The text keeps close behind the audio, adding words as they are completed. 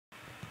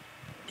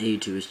Hey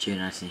YouTube, it's Jay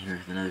Natson here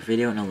with another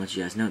video, and I'll let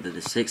you guys know that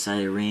the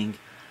six-sided ring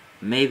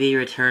may be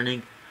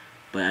returning,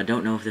 but I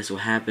don't know if this will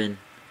happen.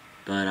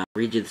 But I'll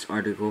read you this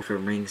article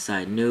from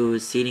Ringside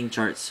News. Seating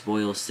chart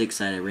spoils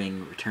six-sided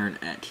ring return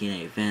at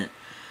TNA event.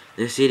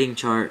 The seating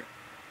chart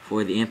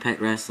for the Impact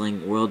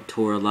Wrestling World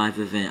Tour live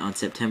event on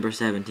September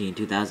 17,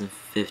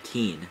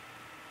 2015.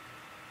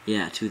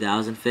 Yeah,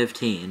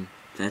 2015.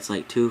 That's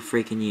like 2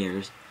 freaking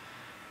years.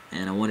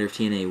 And I wonder if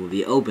TNA will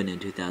be open in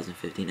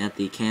 2015 at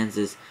the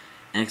Kansas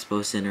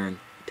Expo Center in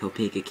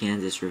Topeka,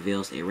 Kansas.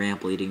 Reveals a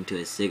ramp leading to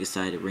a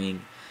six-sided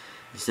ring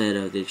instead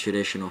of the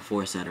traditional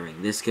four-sided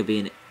ring. This could be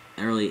an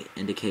early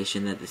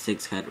indication that the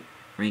six-sided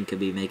ring could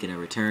be making a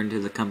return to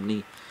the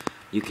company.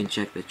 You can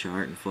check the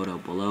chart and photo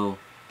below.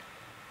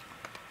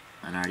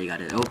 I already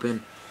got it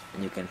open,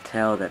 and you can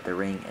tell that the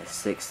ring is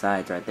 6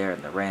 sides right there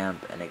in the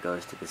ramp, and it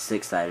goes to the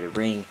six-sided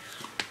ring.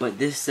 But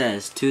this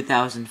says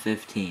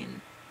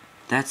 2015.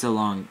 That's a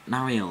long,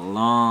 not really a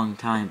long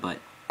time, but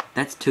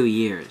that's 2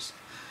 years.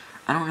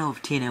 I don't know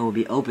if TNA will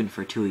be open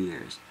for 2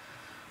 years.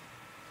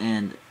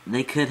 And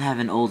they could have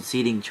an old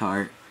seating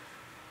chart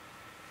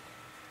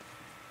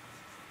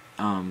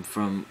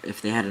from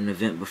if they had an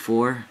event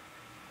before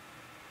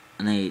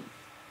and they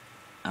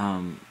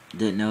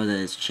didn't know that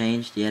it's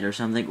changed yet or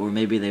something, or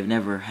maybe they've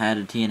never had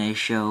a TNA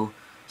show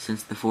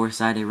since the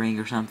four-sided ring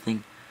or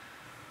something.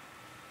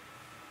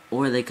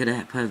 Or they could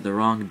have put the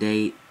wrong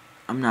date.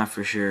 I'm not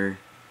for sure.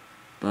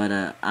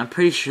 But I'm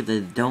pretty sure they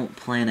don't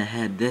plan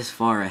ahead this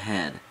far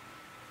ahead.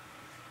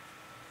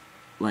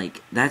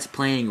 Like, that's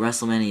planning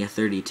WrestleMania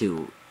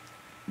 32.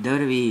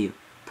 WWE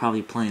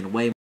probably planned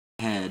way more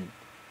ahead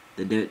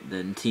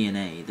than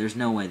TNA. There's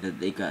no way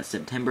that they got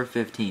September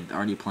 15th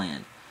already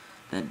planned.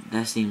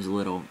 That seems a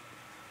little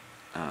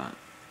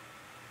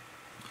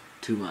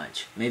too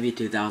much. Maybe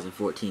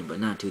 2014, but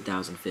not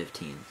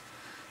 2015.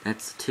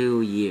 That's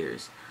 2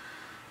 years.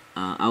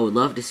 I would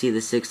love to see the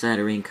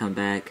six-sided ring come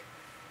back.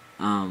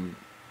 When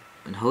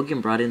Hogan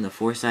brought in the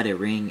four-sided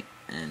ring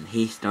and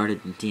he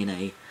started in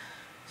TNA,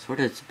 sort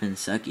of it's been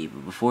sucky,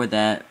 but before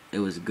that it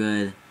was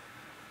good.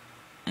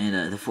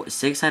 And the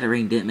six-sided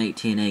ring didn't make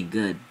TNA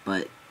good,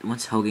 but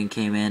once Hogan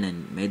came in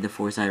and made the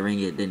four-sided ring,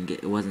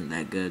 it wasn't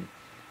that good.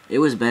 It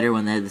was better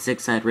when they had the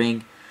six-sided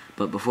ring,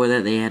 but before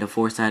that they had a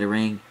four-sided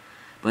ring.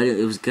 But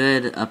it was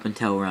good up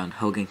until around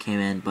Hogan came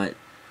in. But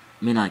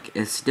I mean, like,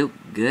 it's still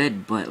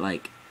good, but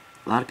like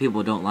a lot of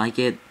people don't like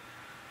it,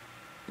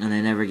 and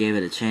they never gave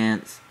it a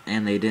chance,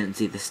 and they didn't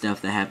see the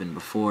stuff that happened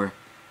before.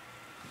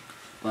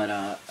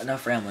 But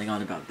enough rambling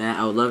on about that.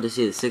 I would love to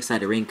see the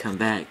six-sided ring come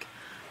back,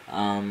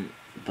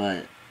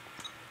 but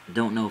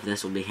don't know if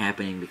this will be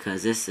happening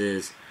because this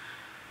is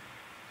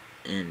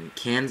in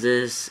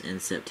Kansas on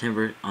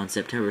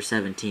September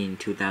 17,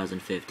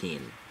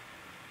 2015.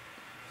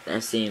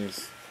 That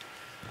seems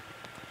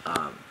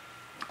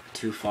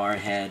too far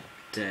ahead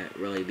to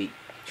really be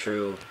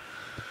true.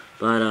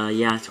 But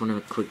yeah, I just want to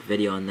have a quick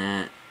video on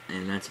that.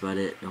 And that's about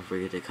it. Don't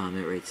forget to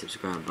comment, rate,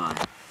 subscribe.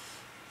 Bye.